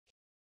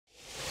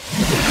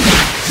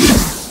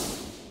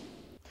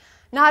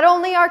Not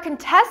only are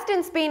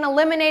contestants being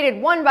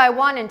eliminated one by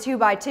one and two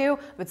by two,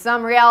 but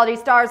some reality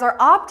stars are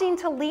opting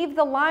to leave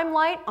the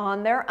limelight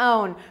on their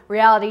own.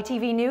 Reality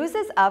TV news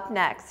is up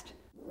next.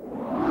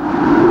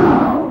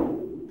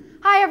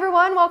 Hi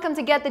everyone, welcome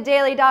to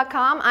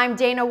GetTheDaily.com. I'm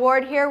Dana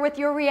Ward here with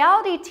your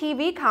reality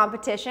TV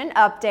competition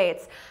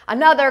updates.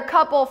 Another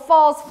couple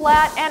falls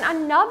flat and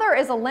another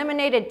is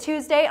eliminated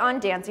Tuesday on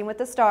Dancing with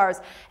the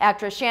Stars.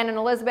 Actress Shannon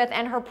Elizabeth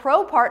and her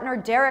pro partner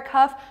Derek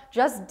Hough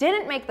just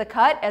didn't make the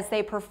cut as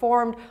they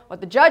performed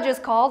what the judges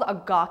called a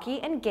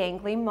gawky and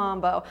gangly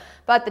mambo.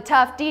 But the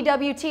tough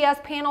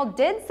DWTS panel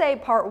did say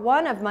part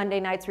one of Monday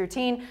night's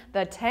routine,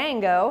 the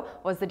TANGO,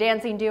 was the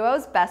dancing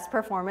duo's best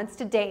performance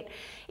to date.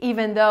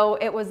 Even though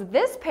it was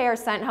this pair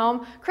sent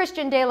home,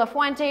 Christian de la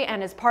Fuente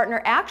and his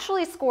partner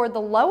actually scored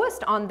the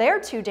lowest on their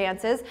two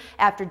dances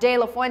after de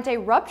la Fuente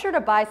ruptured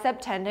a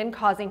bicep tendon,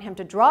 causing him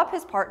to drop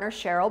his partner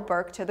Cheryl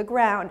Burke to the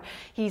ground.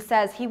 He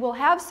says he will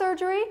have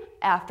surgery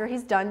after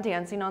he's done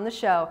dancing on the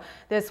show.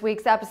 This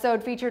week's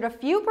episode featured a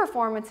few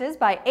performances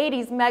by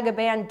 80s mega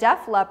band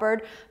Def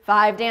Leppard.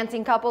 5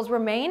 dancing couples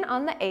remain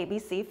on the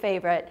ABC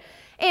favorite.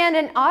 And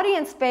an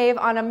audience fave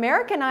on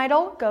American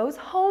Idol goes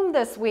home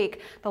this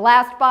week. The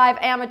last 5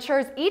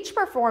 amateurs each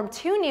performed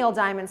 2 Neil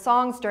Diamond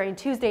songs during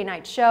Tuesday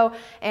night's show,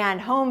 and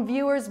home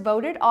viewers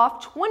voted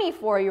off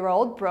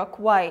 24-year-old Brooke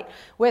White.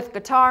 With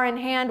guitar in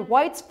hand,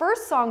 White's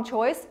first song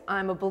choice,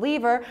 I'm a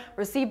Believer,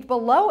 received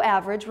below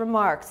average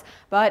remarks.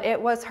 But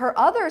it was her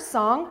other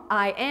song,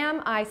 I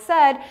Am, I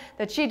Said,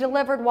 that she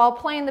delivered while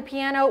playing the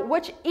piano,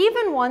 which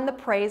even won the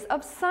praise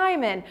of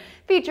Simon.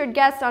 Featured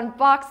guests on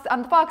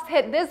the Fox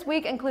hit this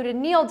week included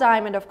Neil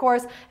Diamond, of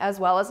course, as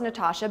well as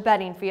Natasha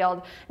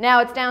Bedingfield. Now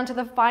it's down to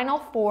the final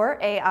 4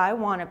 AI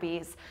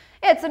wannabes.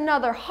 It's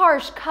another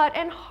harsh cut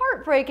and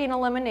heartbreaking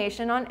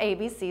elimination on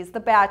ABC's The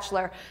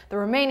Bachelor. The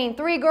remaining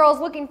 3 girls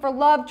looking for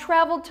love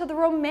traveled to the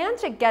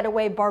romantic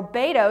getaway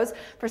Barbados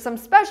for some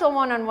special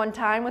one-on-one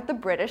time with the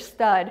British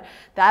stud.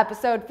 The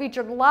episode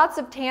featured lots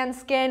of tan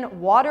skin,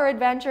 water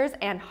adventures,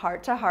 and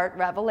heart-to-heart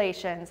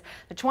revelations.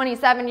 The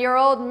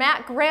 27-year-old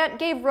Matt Grant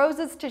gave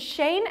roses to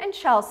Shane and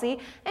Chelsea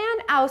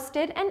and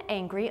ousted an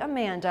angry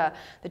Amanda.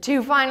 The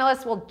 2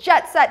 finalists will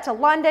jet set to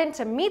London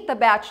to meet the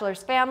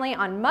Bachelor's family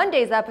on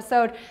Monday's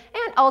episode,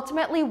 and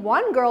ultimately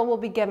 1 girl will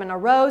be given a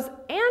rose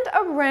and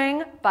a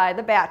ring by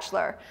The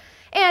Bachelor.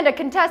 And a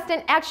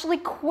contestant actually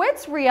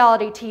quits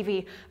reality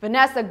TV.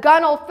 Vanessa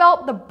Gunnell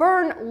felt the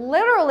burn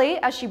literally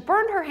as she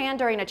burned her hand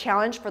during a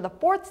challenge for the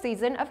 4th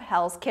season of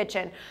Hell's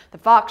Kitchen. The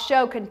Fox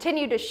show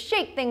continued to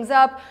shake things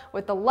up,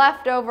 with the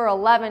leftover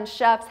 11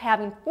 chefs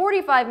having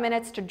 45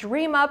 minutes to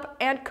dream up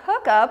and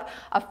cook up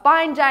a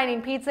fine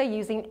dining pizza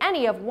using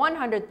any of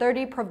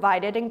 130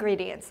 provided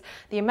ingredients.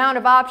 The amount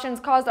of options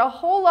caused a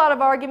whole lot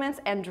of arguments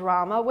and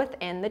drama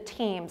within the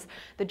teams.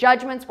 The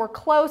judgments were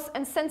close,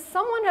 and since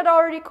someone had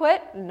already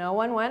quit, no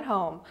one went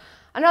home.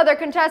 Another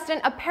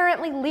contestant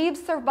apparently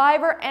leaves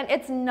Survivor, and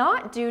it's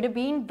not due to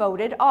being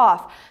voted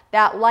off.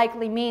 That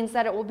likely means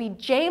that it will be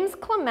James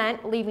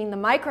Clement leaving the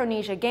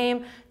Micronesia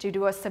game due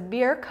to a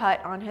severe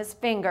cut on his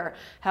finger.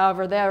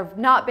 However, there have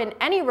not been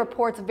any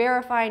reports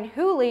verifying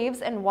who leaves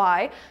and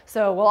why,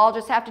 so we'll all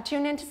just have to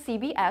tune in to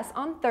CBS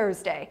on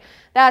Thursday.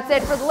 That's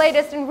it for the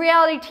latest in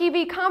reality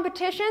TV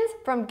competitions.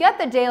 From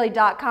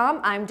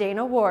GetTheDaily.com, I'm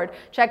Dana Ward.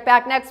 Check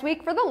back next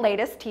week for the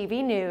latest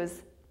TV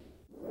news.